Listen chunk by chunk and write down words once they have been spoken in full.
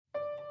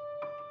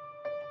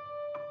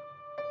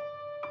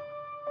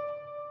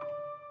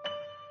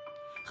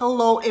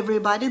Hello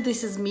everybody,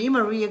 this is me,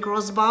 Maria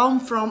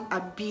Grossbaum from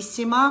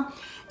Abyssimo,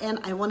 and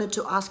I wanted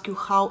to ask you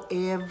how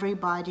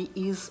everybody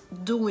is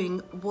doing,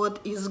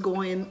 what is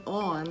going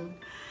on.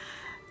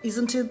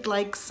 Isn't it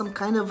like some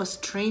kind of a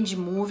strange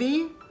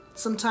movie?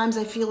 Sometimes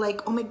I feel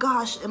like, oh my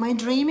gosh, am I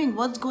dreaming?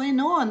 What's going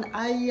on?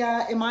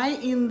 Am I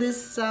in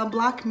this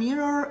Black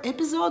Mirror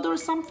episode or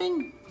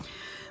something?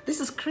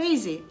 This is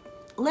crazy.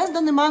 Less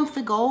than a month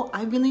ago,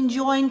 I've been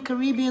enjoying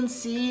Caribbean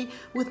Sea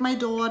with my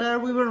daughter.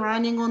 We were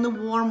running on the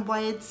warm,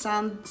 white,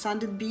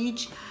 sanded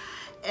beach.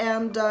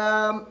 And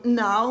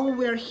now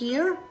we're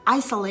here,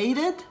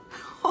 isolated.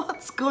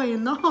 What's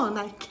going on?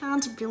 I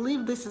can't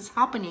believe this is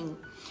happening.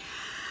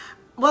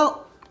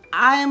 Well,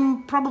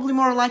 I'm probably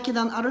more lucky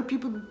than other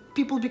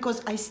people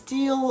because I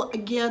still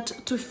get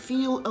to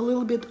feel a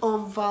little bit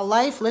of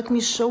life. Let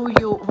me show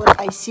you what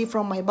I see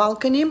from my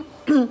balcony.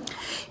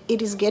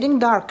 It is getting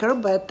darker,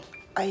 but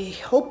I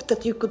hope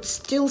that you could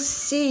still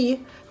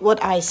see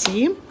what I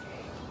see.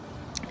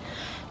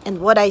 And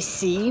what I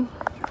see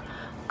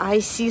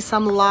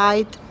some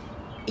light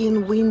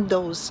in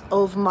windows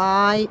of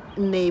my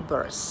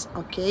neighbors,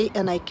 okay?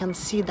 And I can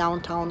see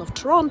downtown of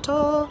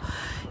Toronto,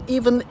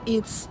 even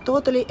it's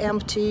totally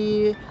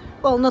empty.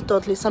 Well, not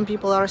totally, some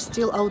people are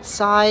still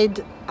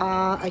outside.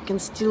 I can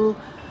still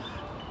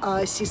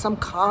see some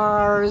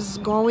cars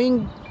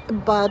going,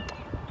 but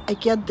I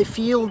get the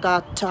feel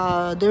that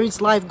there is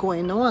life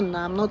going on.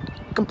 I'm not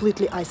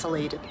completely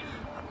isolated.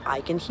 I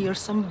can hear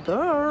some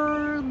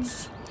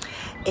birds.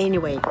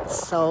 Anyway,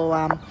 so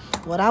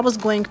what I was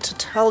going to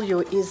tell you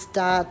is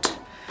that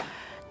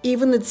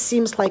even it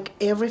seems like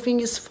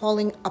everything is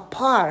falling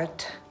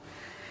apart,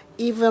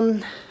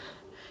 even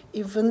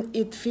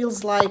it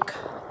feels like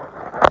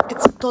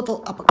it's a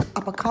total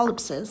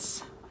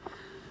apocalypse,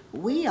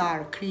 we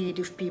are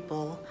creative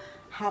people,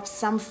 have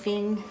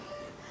something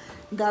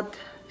that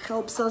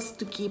helps us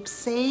to keep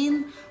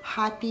sane,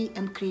 happy,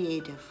 and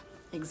creative.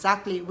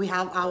 Exactly, we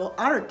have our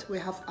art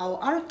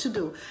to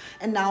do,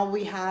 and now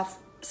we have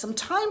some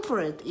time for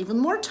it, even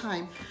more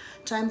time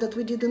that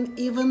we didn't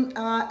even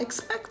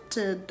expect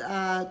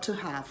to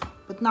have.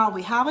 But now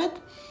we have it,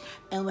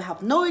 and we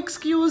have no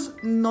excuse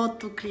not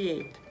to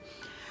create.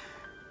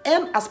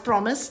 And as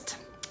promised,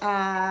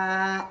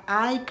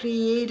 I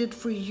created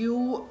for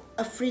you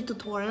a free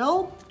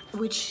tutorial,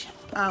 which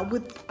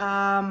with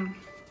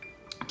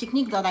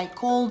technique that I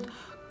called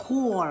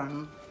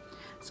corn.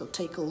 So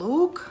take a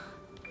look.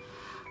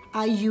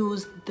 I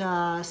used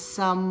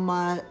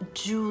some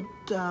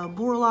Jute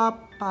Burlap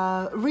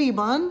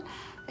ribbon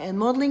and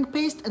modeling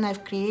paste, and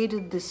I've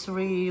created this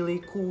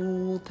really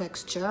cool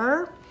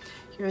texture.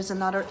 Here's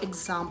another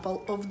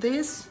example of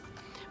this.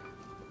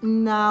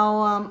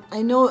 Now,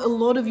 I know a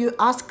lot of you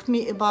asked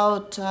me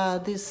about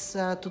this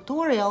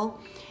tutorial,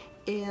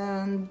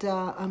 and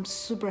I'm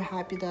super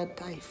happy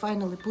that I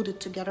finally put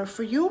it together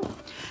for you.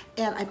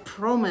 And I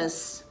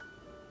promise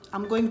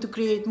I'm going to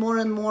create more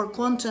and more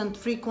content,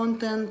 free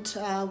content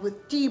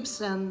with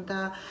tips and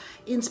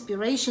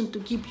inspiration to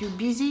keep you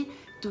busy,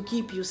 to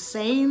keep you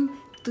sane,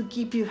 to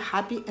keep you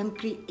happy and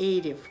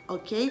creative,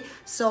 okay?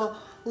 So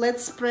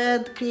let's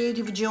spread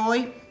creative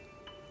joy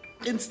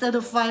instead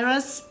of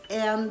virus,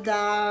 and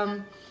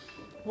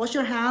wash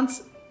your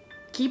hands,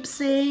 keep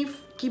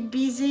safe, keep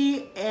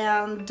busy,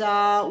 and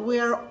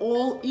we're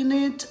all in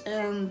it,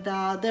 and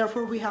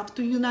therefore we have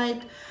to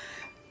unite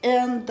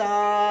and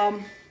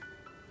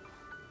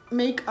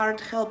make art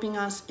helping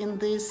us in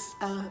these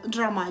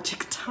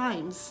dramatic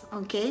times,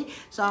 okay?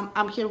 So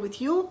I'm here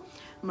with you,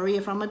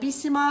 Maria from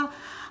Abyssimo.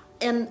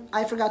 And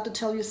I forgot to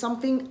tell you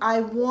something. I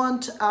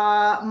want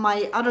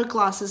my other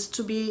classes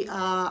to be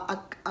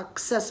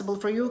accessible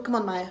for you. Come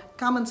on, Maya,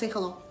 come and say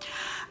hello.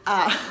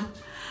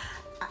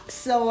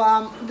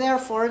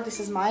 Therefore, this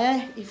is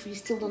Maya. If you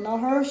still don't know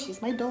her,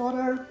 she's my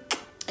daughter.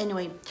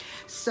 Anyway,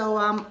 so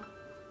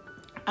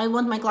I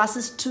want my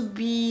classes to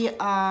be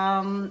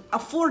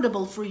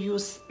affordable for you.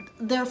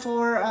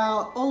 Therefore,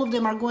 all of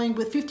them are going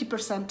with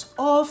 50%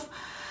 off.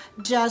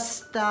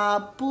 Just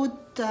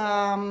put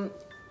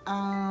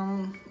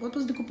what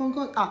was the coupon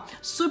code?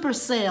 Super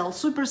sale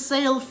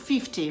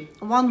 50,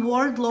 one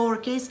word,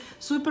 lowercase,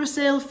 super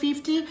sale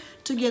 50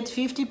 to get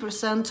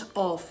 50%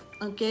 off,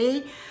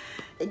 okay?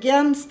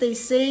 Again, stay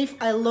safe.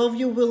 I love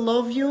you, we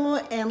love you,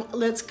 and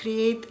let's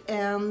create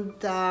and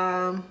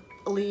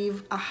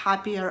live a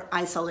happier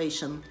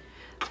isolation.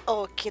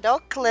 Okie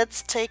doke,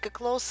 let's take a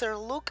closer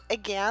look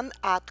again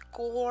at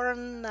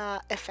corn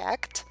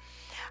effect.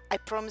 I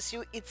promise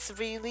you it's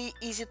really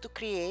easy to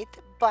create,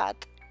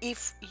 but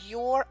if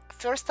your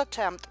first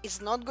attempt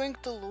is not going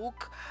to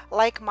look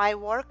like my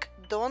work,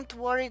 don't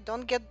worry,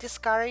 don't get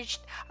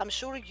discouraged. I'm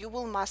sure you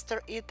will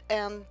master it,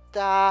 and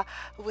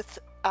with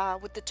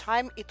the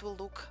time it will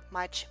look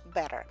much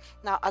better.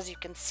 Now, as you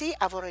can see,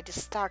 I've already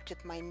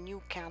started my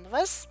new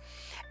canvas,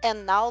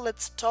 and now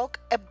let's talk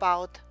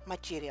about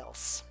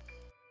materials.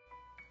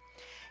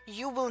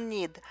 You will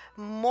need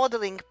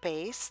modeling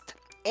paste.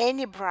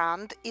 Any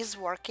brand is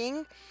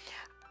working.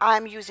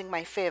 I'm using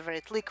my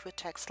favorite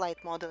Liquitex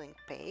Light Modeling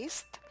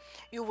paste.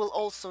 You will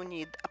also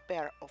need a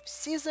pair of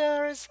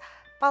scissors,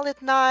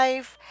 palette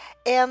knife,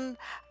 and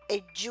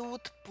a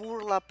jute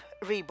burlap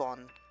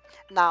ribbon.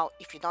 Now,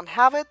 if you don't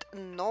have it,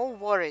 no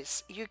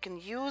worries. You can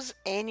use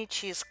any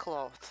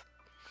cheesecloth.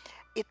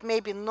 It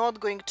may be not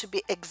going to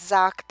be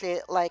exactly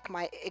like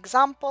my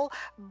example,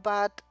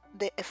 but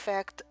the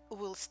effect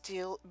will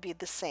still be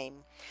the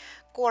same.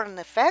 Corn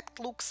effect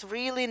looks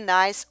really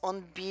nice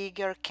on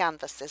bigger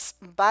canvases,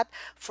 but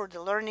for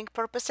the learning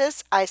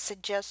purposes, I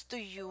suggest to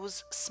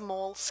use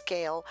small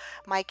scale.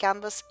 My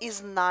canvas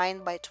is 9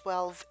 by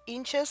 12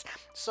 inches,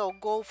 so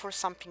go for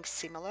something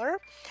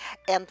similar.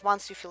 And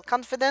once you feel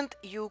confident,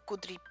 you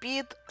could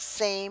repeat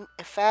same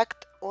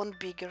effect on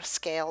bigger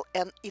scale,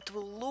 and it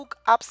will look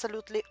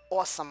absolutely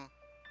awesome.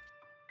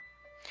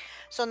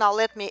 So now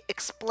let me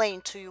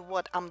explain to you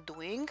what I'm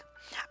doing.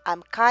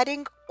 I'm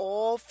cutting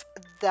off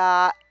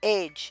the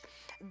edge,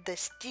 the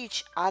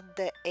stitch at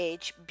the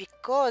edge,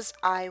 because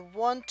I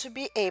want to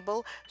be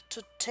able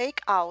to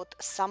take out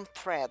some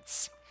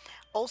threads.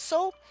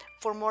 Also,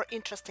 for more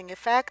interesting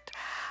effect,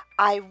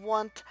 I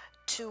want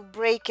to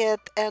break it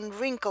and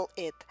wrinkle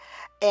it,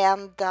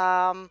 and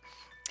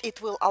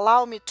it will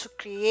allow me to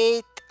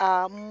create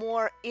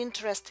more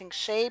interesting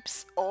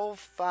shapes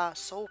of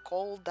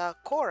so-called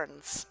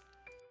corns.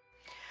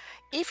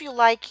 If you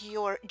like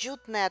your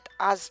jute net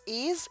as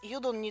is, you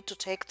don't need to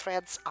take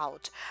threads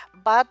out,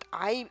 but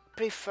I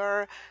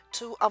prefer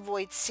to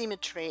avoid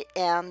symmetry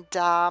and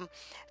to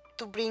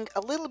bring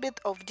a little bit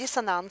of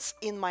dissonance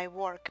in my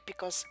work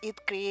because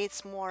it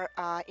creates more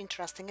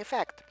interesting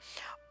effect.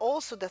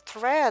 Also, the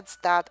threads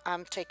that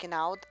I'm taking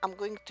out, I'm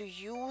going to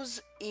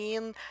use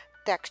in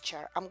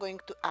texture. I'm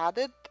going to add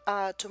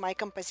it to my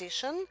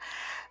composition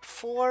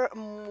for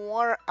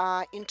more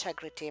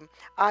integrity.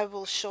 I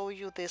will show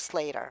you this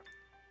later.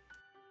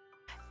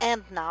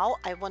 And now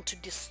I want to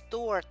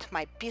distort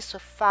my piece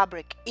of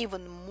fabric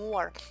even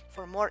more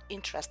for more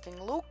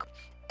interesting look,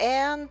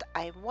 and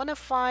I want to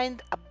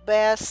find a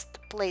best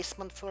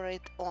placement for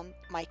it on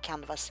my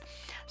canvas.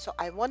 So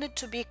I want it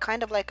to be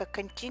kind of like a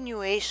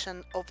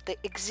continuation of the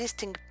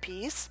existing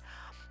piece,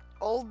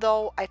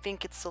 although I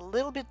think it's a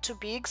little bit too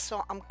big,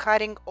 so I'm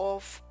cutting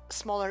off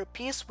smaller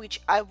piece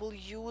which I will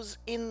use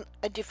in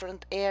a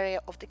different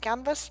area of the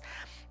canvas.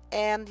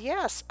 And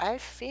yes, I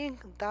think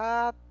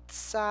that's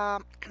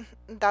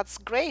that's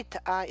great.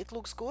 It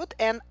looks good,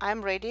 and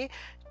I'm ready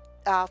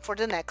for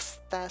the next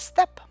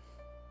step.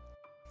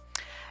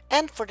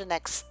 And for the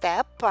next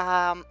step,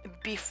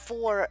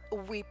 before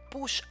we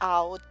push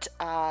out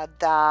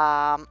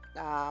the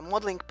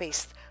modeling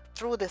paste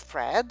through the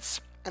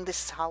threads, and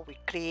this is how we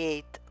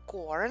create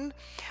corn,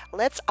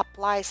 let's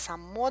apply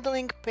some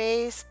modeling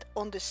paste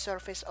on the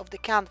surface of the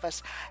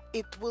canvas.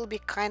 It will be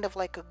kind of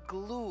like a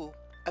glue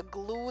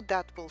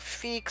that will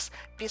fix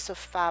piece of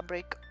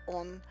fabric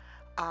on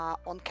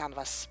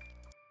canvas.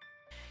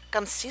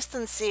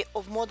 Consistency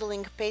of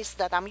modeling paste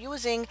that I'm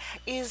using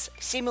is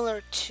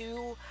similar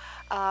to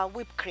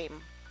whipped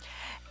cream,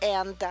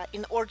 and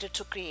in order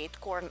to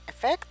create corn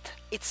effect,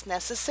 it's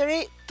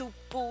necessary to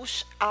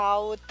push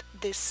out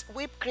this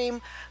whipped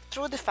cream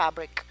through the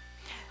fabric.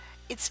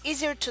 It's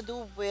easier to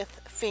do with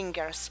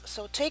fingers,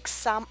 so take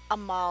some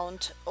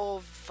amount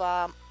of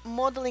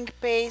modeling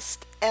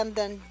paste and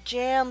then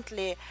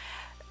gently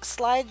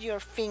slide your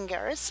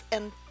fingers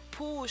and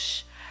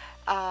push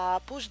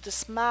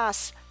this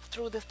mass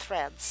through the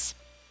threads.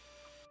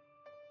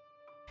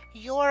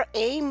 Your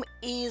aim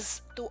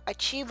is to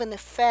achieve an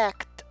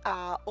effect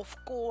of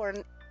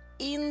corn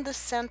in the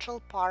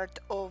central part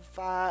of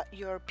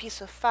your piece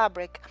of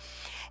fabric,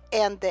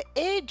 and the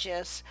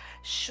edges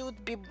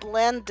should be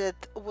blended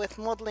with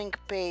modeling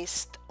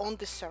paste on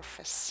the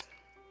surface.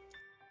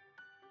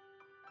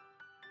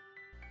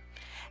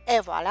 Et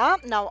voila,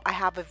 now I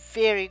have a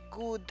very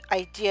good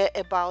idea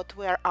about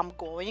where I'm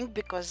going,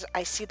 because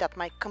I see that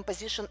my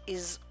composition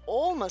is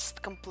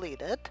almost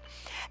completed,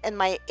 and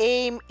my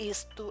aim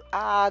is to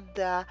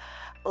add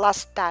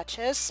last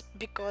touches,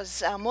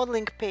 because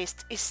modeling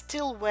paste is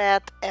still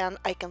wet and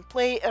I can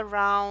play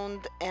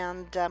around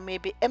and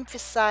maybe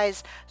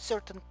emphasize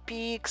certain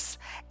peaks.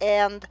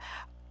 And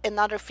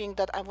another thing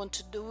that I want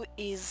to do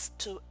is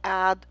to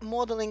add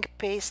modeling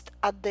paste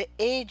at the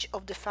edge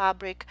of the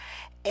fabric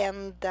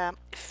and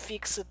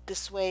fix it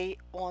this way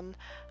on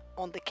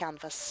the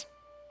canvas.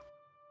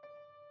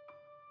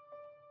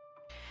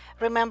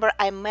 Remember,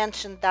 I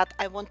mentioned that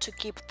I want to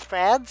keep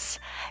threads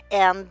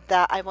and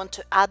I want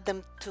to add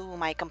them to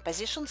my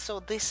composition, so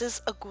this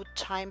is a good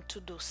time to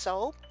do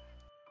so.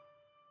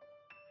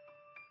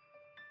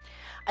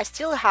 I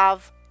still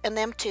have an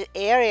empty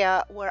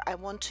area where I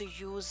want to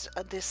use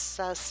this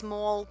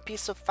small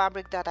piece of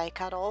fabric that I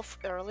cut off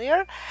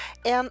earlier,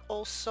 and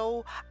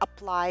also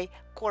apply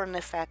corn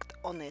effect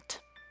on it.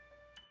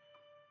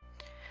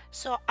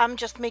 So I'm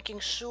just making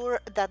sure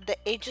that the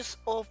edges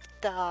of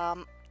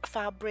the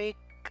fabric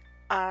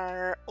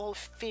are all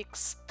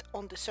fixed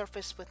on the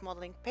surface with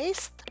modeling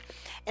paste.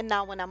 And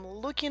now when I'm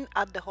looking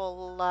at the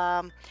whole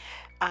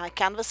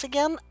canvas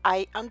again.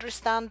 I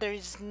understand there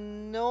is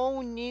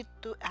no need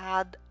to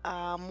add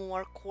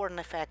more corn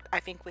effect. I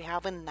think we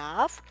have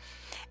enough.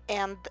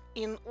 And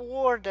in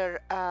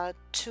order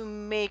to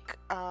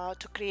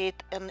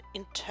create an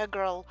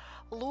integral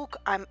look,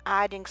 I'm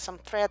adding some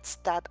threads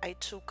that I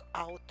took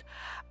out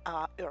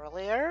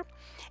earlier,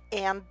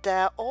 and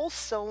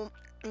also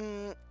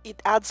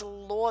it adds a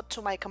lot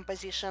to my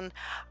composition.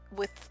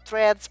 With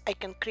threads I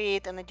can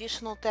create an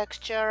additional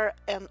texture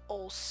and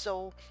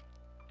also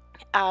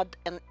add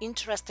an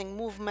interesting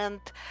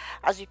movement.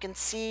 As you can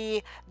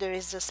see, there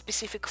is a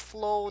specific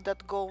flow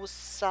that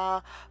goes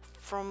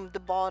from the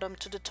bottom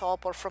to the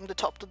top or from the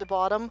top to the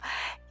bottom.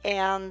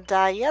 And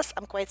yes,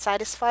 I'm quite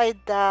satisfied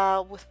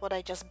with what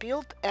I just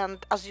built.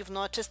 And as you've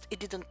noticed, it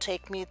didn't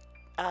take me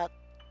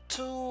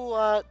too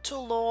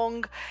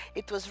long.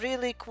 It was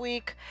really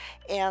quick.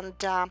 And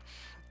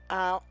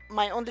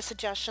my only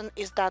suggestion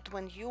is that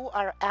when you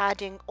are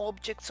adding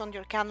objects on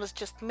your canvas,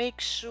 just make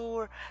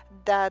sure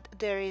that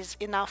there is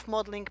enough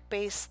modeling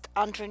paste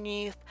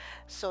underneath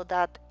so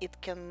that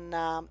it can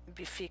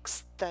be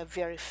fixed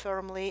very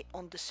firmly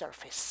on the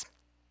surface.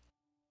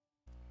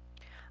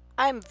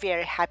 I'm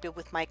very happy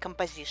with my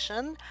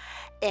composition,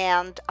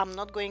 and I'm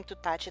not going to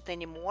touch it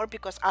anymore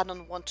because I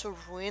don't want to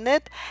ruin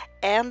it.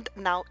 And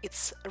now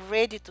it's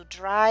ready to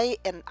dry,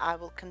 and I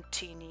will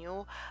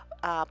continue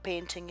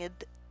painting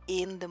it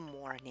in the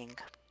morning.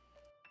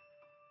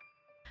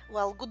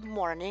 Well, good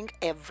morning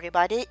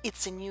everybody.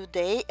 It's a new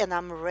day and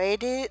I'm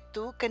ready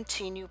to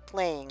continue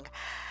playing.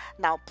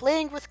 Now,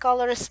 playing with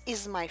colors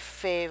is my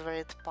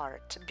favorite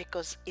part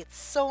because it's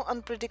so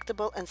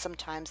unpredictable and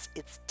sometimes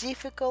it's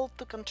difficult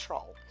to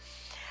control.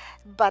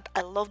 But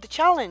I love the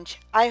challenge.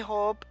 I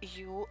hope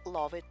you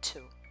love it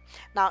too.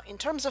 Now, in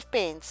terms of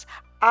paints,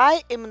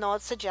 I am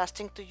not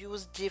suggesting to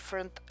use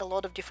a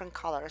lot of different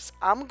colors.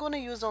 I'm gonna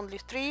use only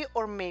 3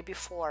 or maybe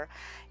 4.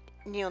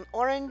 Neon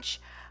orange,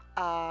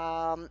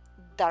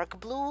 dark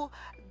blue,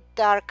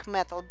 dark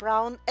metal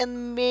brown,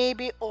 and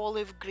maybe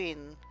olive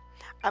green.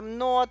 I'm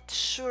not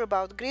sure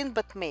about green,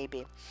 but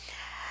maybe.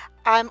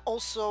 I'm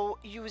also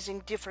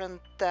using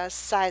different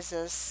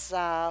sizes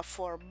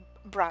for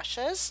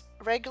brushes,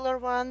 regular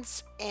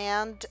ones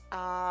and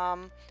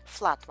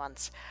flat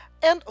ones.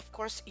 And of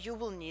course you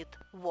will need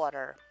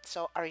water.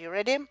 So are you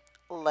ready?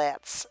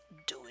 Let's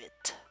do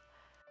it.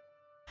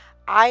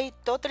 I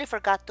totally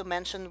forgot to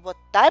mention what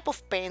type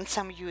of paints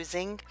I'm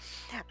using.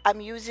 I'm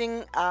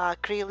using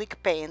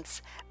acrylic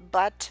paints,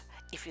 but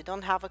if you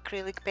don't have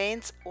acrylic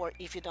paints or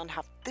if you don't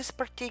have this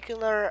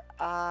particular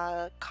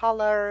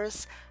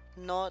colors,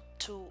 not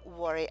to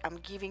worry. I'm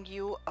giving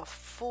you a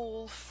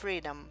full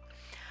freedom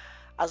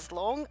as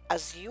long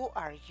as you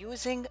are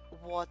using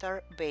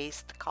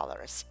water-based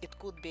colors. It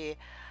could be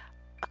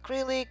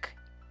acrylic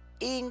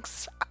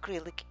inks,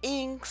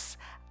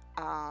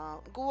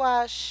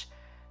 gouache,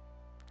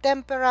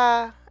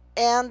 tempera,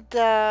 and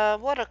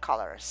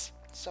watercolors.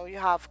 So you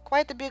have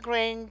quite a big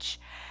range,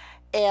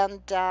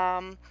 and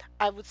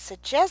I would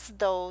suggest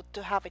though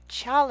to have a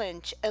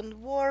challenge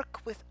and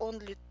work with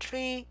only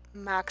 3,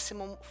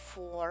 maximum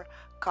 4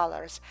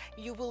 colors.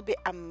 You will be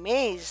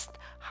amazed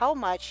how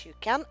much you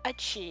can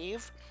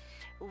achieve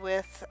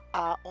with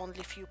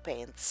only few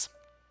paints.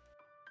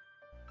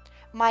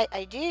 My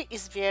idea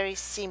is very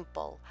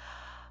simple.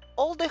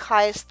 All the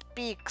highest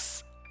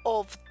peaks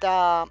of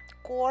the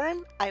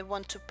corn I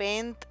want to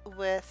paint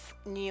with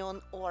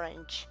neon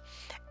orange,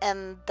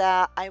 and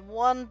I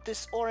want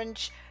this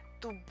orange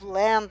to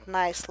blend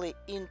nicely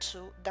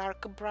into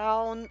dark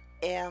brown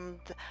and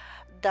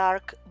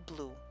dark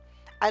blue.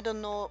 I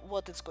don't know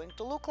what it's going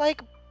to look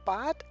like,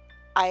 but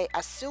I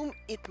assume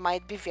it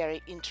might be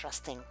very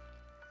interesting.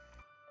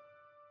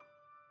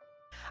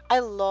 I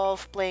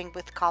love playing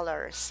with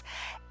colors,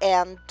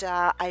 and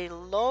I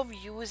love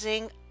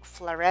using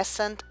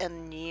fluorescent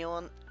and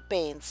neon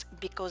paints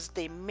because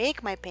they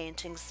make my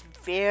paintings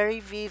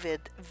very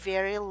vivid,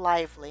 very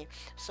lively.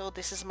 So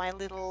this is my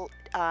little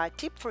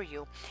tip for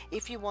you.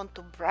 If you want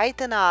to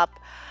brighten up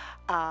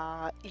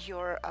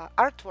your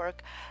artwork,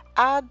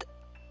 add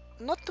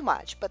not too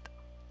much, but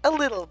a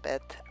little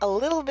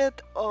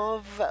bit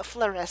of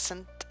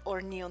fluorescent or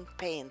neon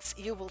paints.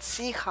 You will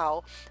see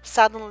how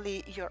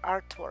suddenly your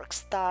artwork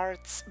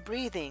starts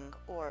breathing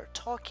or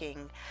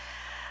talking.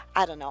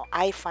 I don't know,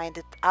 I find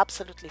it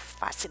absolutely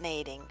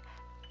fascinating.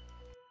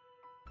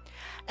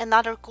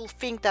 Another cool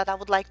thing that I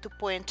would like to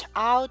point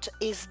out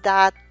is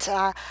that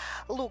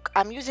look,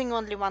 I'm using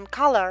only one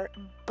color,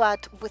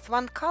 but with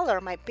one color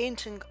my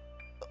painting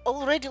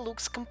already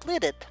looks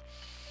completed.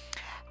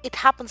 It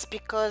happens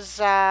because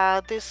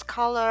this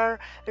color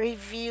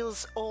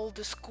reveals all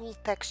this cool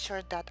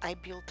texture that I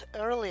built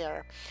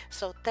earlier.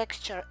 So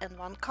texture and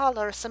one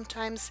color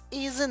sometimes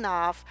is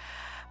enough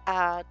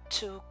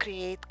to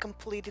create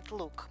completed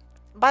look.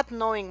 But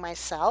knowing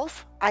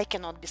myself, I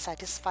cannot be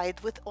satisfied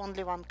with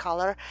only one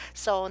color.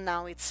 So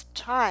now it's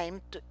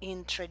time to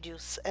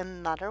introduce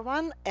another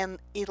one, and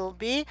it'll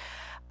be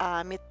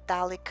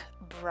metallic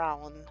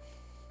brown.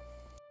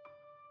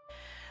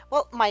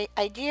 Well, my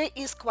idea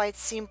is quite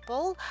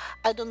simple.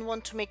 I don't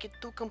want to make it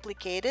too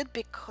complicated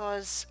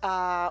because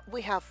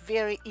we have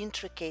very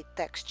intricate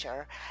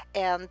texture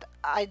and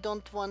I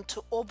don't want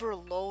to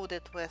overload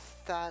it with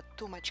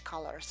too much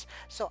colors.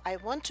 So I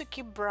want to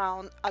keep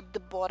brown at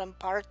the bottom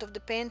part of the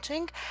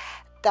painting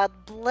that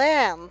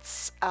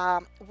blends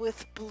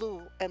with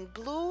blue, and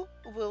blue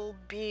will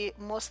be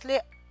mostly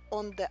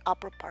on the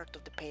upper part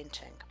of the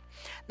painting.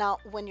 Now,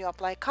 when you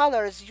apply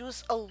colors,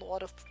 use a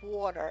lot of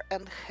water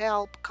and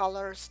help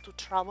colors to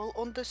travel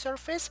on the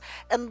surface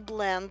and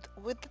blend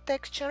with the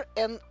texture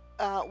and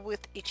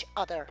with each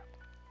other.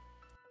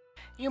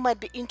 You might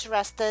be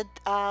interested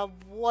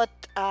what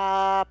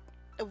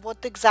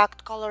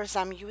exact colors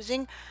I'm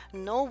using.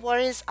 No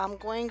worries, I'm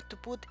going to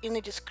put in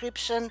the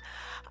description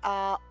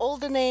all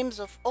the names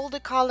of all the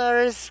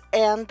colors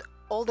and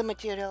all the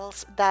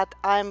materials that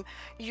I'm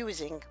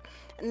using.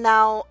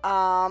 Now,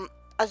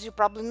 as you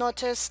probably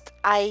noticed,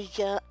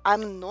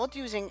 I'm not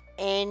using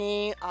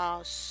any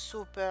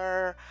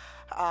super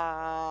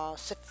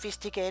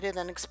sophisticated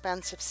and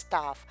expensive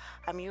stuff.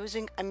 I'm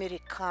using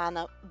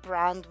Americana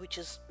brand, which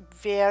is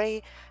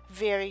very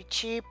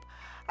cheap.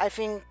 I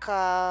think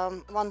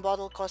one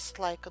bottle costs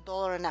like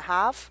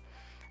 $1.50.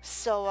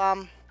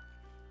 So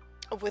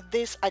with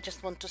this, I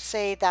just want to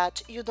say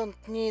that you don't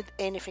need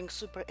anything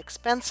super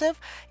expensive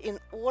in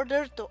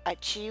order to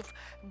achieve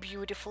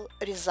beautiful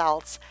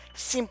results.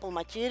 Simple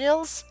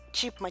materials,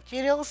 cheap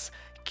materials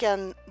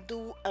can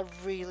do a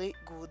really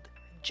good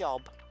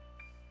job.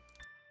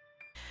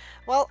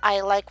 Well,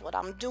 I like what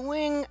I'm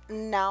doing.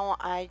 Now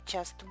I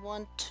just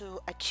want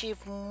to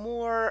achieve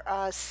more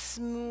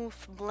smooth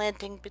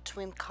blending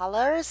between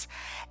colors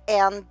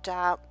and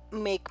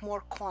make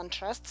more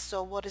contrast.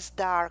 So what is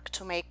dark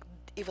to make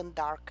even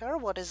darker,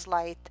 what is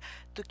light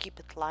to keep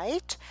it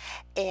light,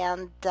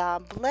 and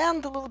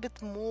blend a little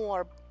bit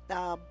more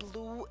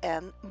blue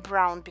and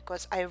brown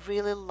because I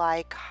really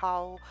like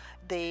how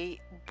they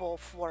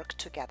both work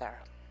together.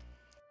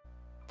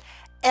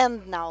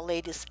 And now,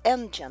 ladies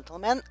and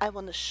gentlemen, I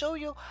want to show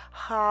you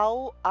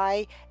how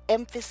I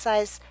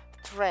emphasize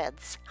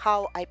threads,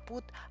 how I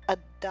put a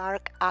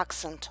dark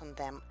accent on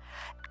them.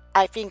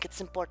 I think it's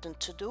important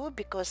to do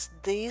because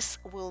this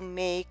will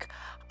make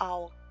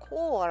our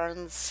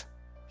corns,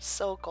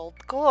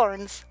 so-called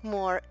corns,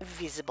 more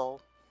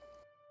visible.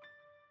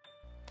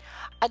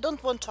 I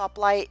don't want to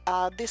apply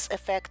this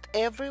effect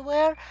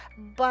everywhere,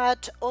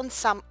 but on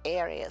some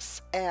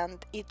areas,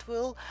 and it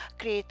will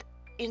create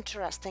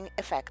interesting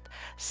effect.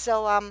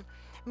 So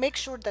make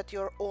sure that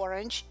your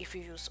orange, if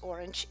you use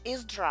orange,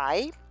 is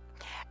dry,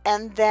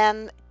 and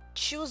then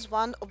choose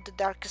one of the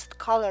darkest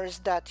colors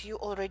that you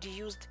already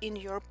used in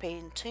your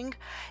painting.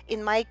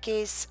 In my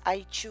case,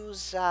 I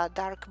choose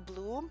dark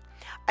blue.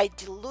 I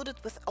dilute it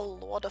with a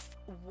lot of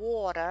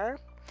water,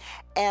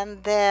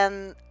 and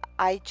then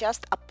I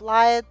just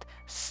apply it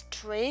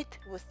straight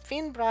with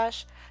thin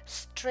brush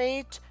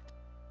straight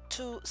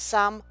to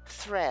some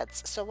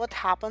threads. So what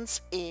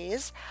happens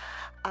is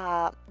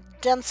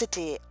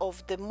density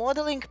of the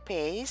modeling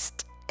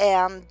paste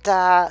and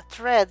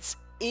threads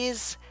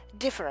is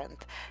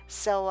different.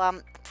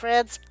 So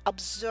threads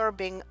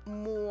absorbing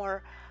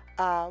more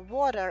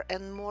water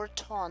and more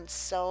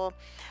tones.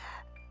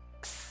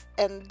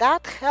 And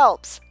that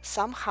helps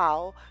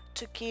somehow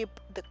to keep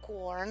the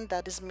corn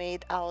that is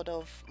made out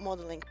of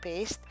modeling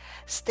paste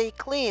stay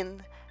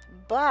clean,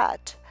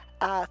 but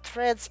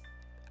threads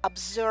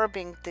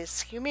absorbing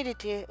this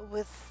humidity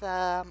with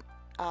the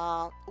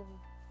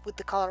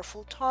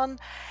colorful tone,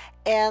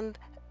 and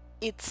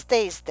it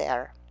stays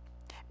there.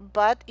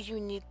 But you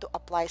need to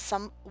apply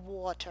some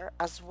water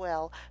as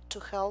well to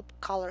help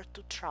color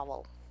to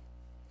travel.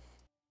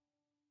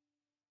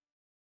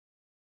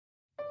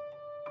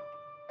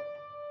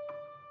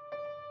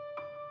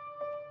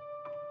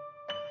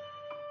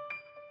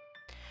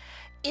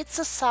 It's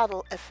a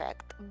subtle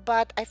effect,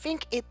 but I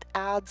think it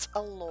adds a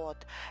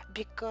lot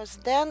because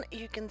then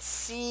you can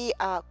see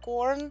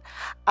corn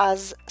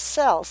as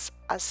cells,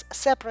 as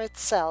separate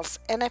cells,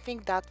 and I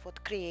think that's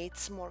what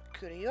creates more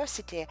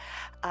curiosity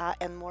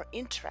and more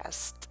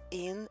interest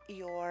in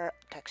your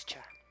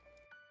texture.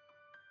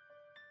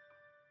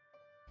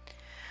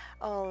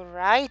 All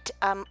right,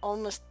 I'm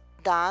almost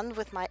done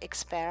with my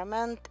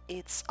experiment.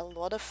 It's a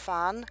lot of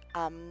fun.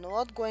 I'm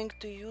not going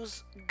to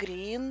use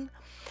green.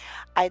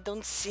 I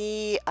don't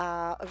see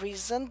a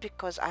reason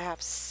because I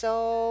have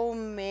so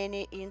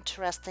many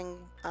interesting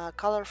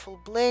colorful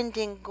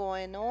blending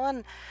going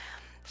on.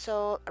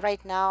 So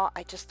right now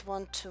I just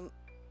want to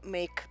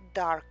make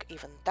dark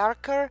even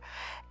darker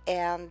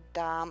and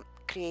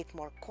create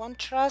more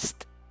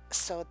contrast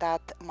so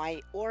that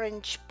my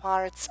orange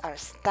parts are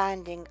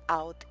standing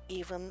out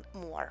even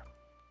more.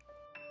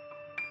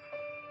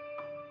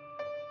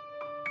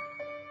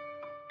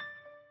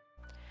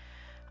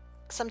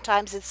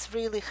 Sometimes it's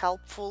really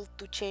helpful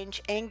to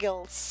change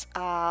angles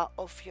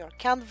of your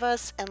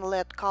canvas and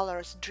let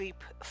colors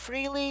drip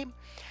freely.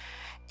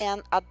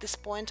 And at this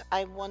point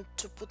I want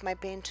to put my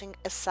painting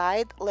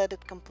aside, let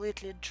it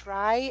completely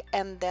dry,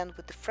 and then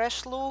with a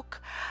fresh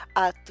look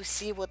to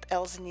see what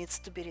else needs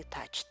to be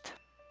retouched.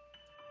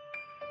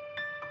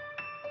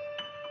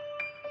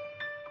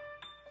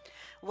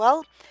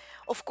 Well,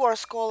 of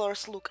course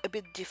colors look a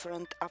bit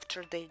different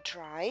after they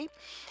dry,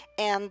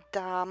 and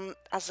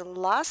as a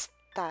last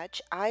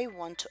touch I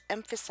want to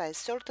emphasize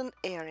certain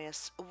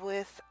areas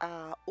with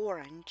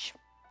orange.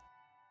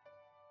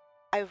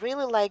 I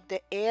really like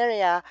the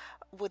area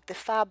with the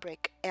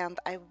fabric and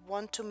I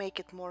want to make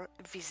it more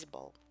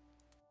visible.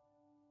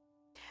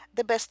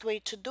 The best way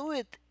to do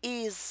it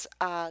is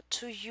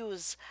to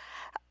use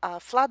a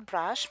flat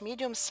brush,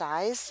 medium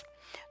size,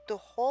 to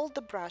hold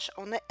the brush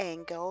on an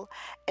angle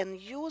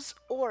and use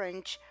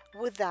orange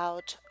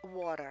without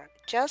water,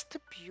 just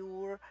a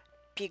pure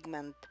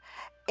pigment,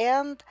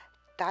 and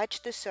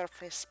touch the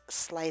surface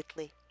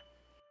slightly.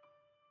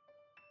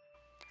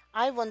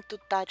 I want to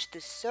touch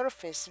the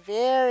surface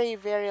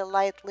very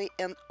lightly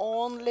and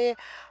only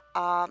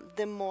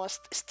the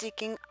most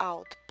sticking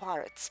out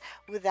parts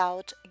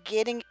without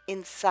getting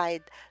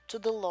inside to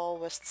the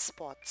lowest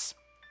spots.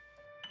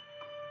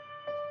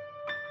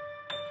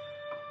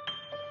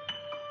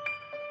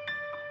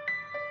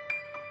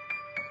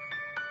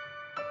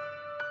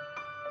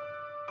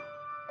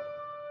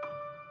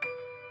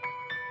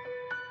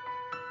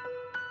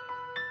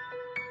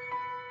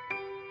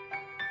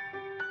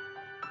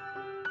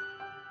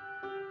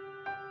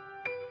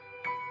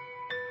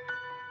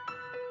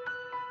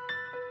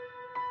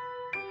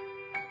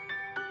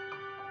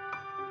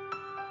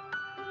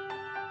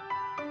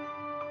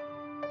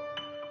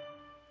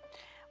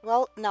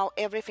 Well, now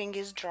everything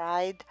is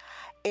dried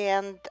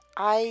and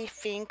I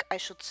think I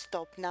should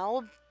stop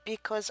now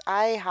because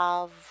I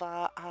have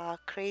a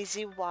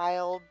crazy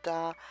wild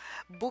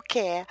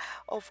bouquet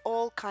of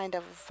all kind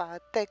of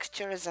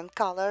textures and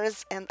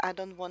colors, and I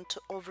don't want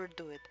to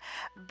overdo it.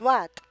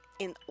 But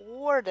in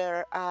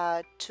order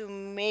to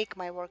make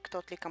my work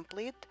totally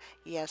complete,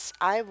 yes,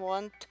 I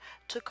want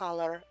to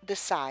color the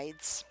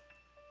sides.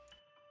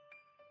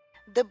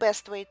 The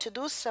best way to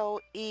do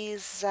so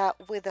is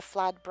with a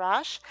flat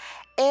brush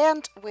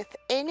and with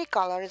any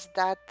colors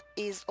that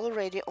is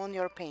already on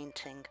your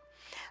painting.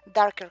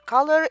 Darker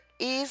color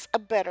is a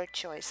better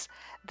choice.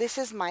 This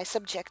is my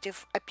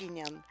subjective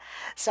opinion.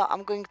 So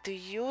I'm going to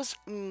use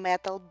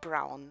metal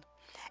brown,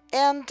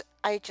 and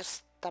I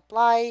just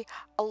apply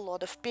a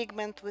lot of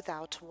pigment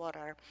without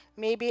water.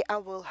 Maybe I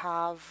will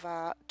have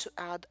to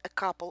add a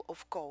couple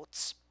of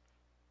coats.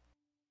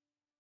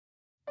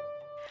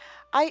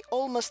 I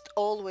almost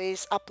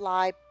always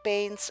apply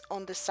paints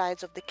on the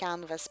sides of the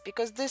canvas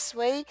because this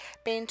way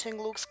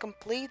painting looks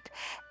complete,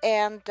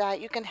 and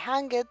you can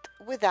hang it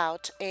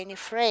without any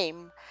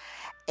frame.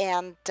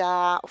 And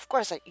of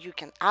course you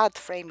can add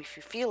frame if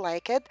you feel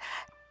like it,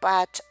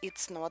 but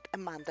it's not a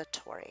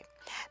mandatory.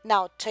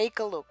 Now take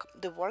a look.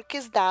 The work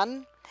is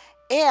done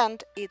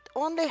and it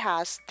only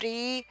has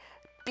three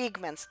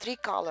pigments, three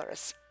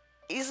colors.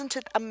 Isn't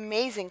it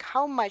amazing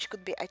how much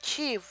could be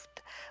achieved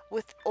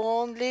with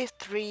only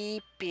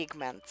three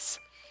pigments?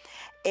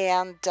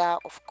 And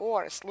of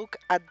course, look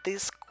at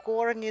this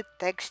corny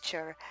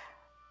texture.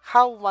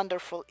 How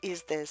wonderful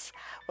is this?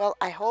 Well,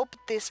 I hope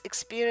this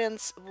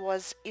experience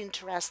was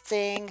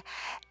interesting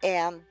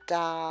and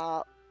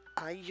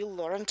you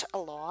learned a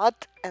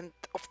lot, and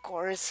of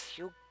course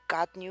you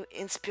got new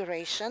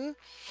inspiration.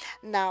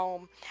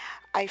 Now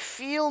I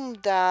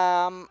filmed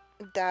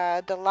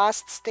the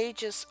last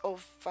stages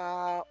of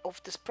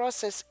this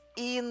process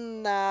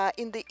in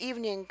the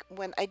evening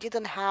when I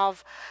didn't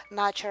have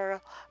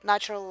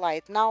natural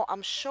light. Now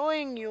I'm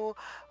showing you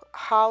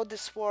how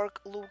this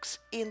work looks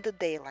in the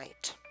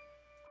daylight.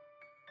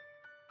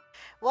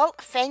 Well,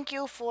 thank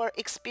you for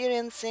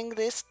experiencing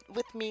this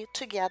with me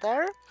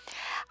together.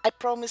 I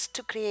promise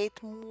to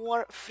create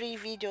more free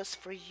videos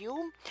for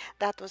you.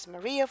 That was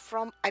Maria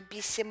from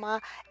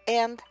Abyssimo,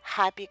 and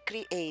happy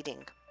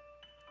creating.